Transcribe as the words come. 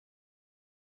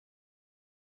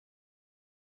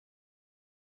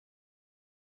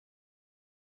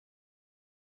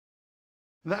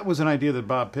That was an idea that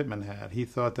Bob Pittman had. He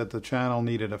thought that the channel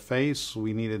needed a face.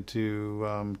 We needed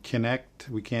to connect.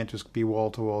 We can't just be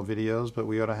wall-to-wall videos, but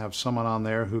we ought to have someone on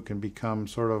there who can become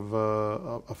sort of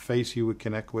a face you would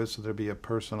connect with, so there'd be a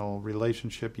personal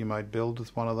relationship you might build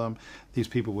with one of them. These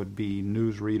people would be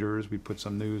news readers. We'd put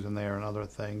some news in there and other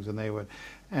things, and they would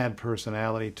add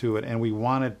personality to it. And we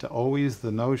wanted to always,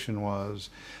 the notion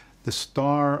was, the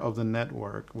star of the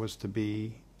network was to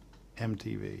be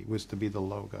MTV, was to be the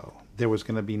logo. There was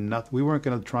going to be nothing. We weren't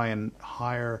going to try and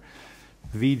hire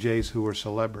VJs who were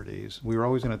celebrities. We were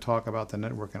always going to talk about the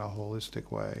network in a holistic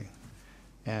way,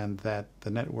 and that the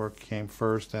network came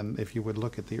first. And if you would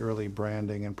look at the early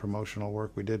branding and promotional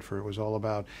work we did for it, was all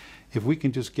about, if we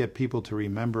can just get people to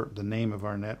remember the name of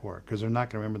our network, because they're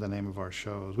not going to remember the name of our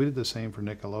shows. We did the same for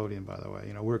Nickelodeon, by the way.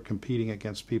 You know, we're competing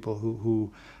against people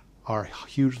who are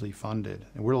hugely funded,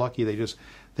 and we're lucky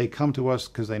they come to us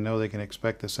because they know they can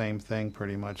expect the same thing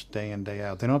pretty much day in, day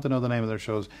out. They don't have to know the name of their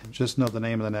shows, just know the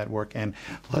name of the network, and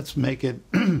let's make it,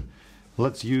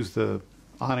 let's use the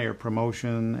on-air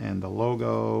promotion and the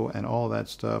logo and all that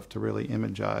stuff to really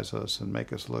imagize us and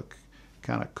make us look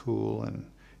kind of cool and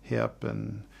hip,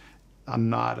 and I'm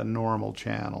not a normal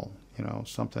channel, you know,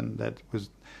 something that was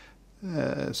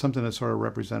something that sort of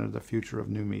represented the future of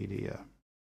new media.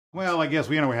 Well, I guess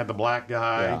we had the black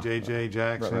guy, yeah, J.J.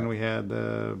 Jackson. Right. We had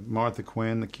Martha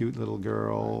Quinn, the cute little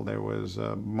girl. There was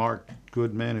Mark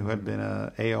Goodman, who had been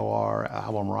a AOR,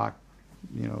 album rock,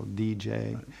 you know,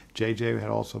 DJ. Right. J.J. had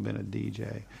also been a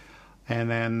DJ, and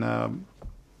then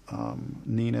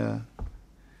Nina.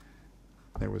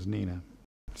 There was Nina.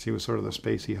 She was sort of the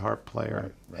spacey harp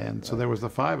player, and so there was the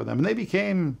five of them, and they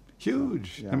became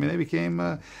huge. Yeah. I mean, they became,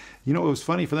 you know, it was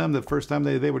funny for them the first time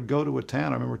they would go to a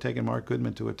town. I remember taking Mark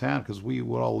Goodman to a town because we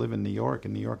would all live in New York,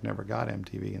 and New York never got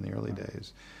MTV in the early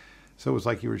days. So it was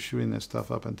like you were shooting this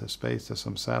stuff up into space to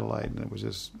some satellite, and it was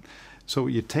just, so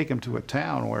you take them to a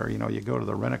town where, you know, you go to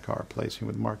the rent-a-car place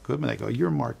with Mark Goodman, they go, "You're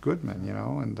Mark Goodman," you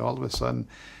know, and all of a sudden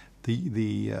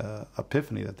the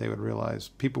epiphany that they would realize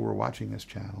people were watching this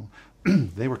channel,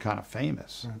 they were kind of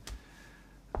famous.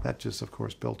 Right. That just, of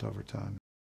course, built over time.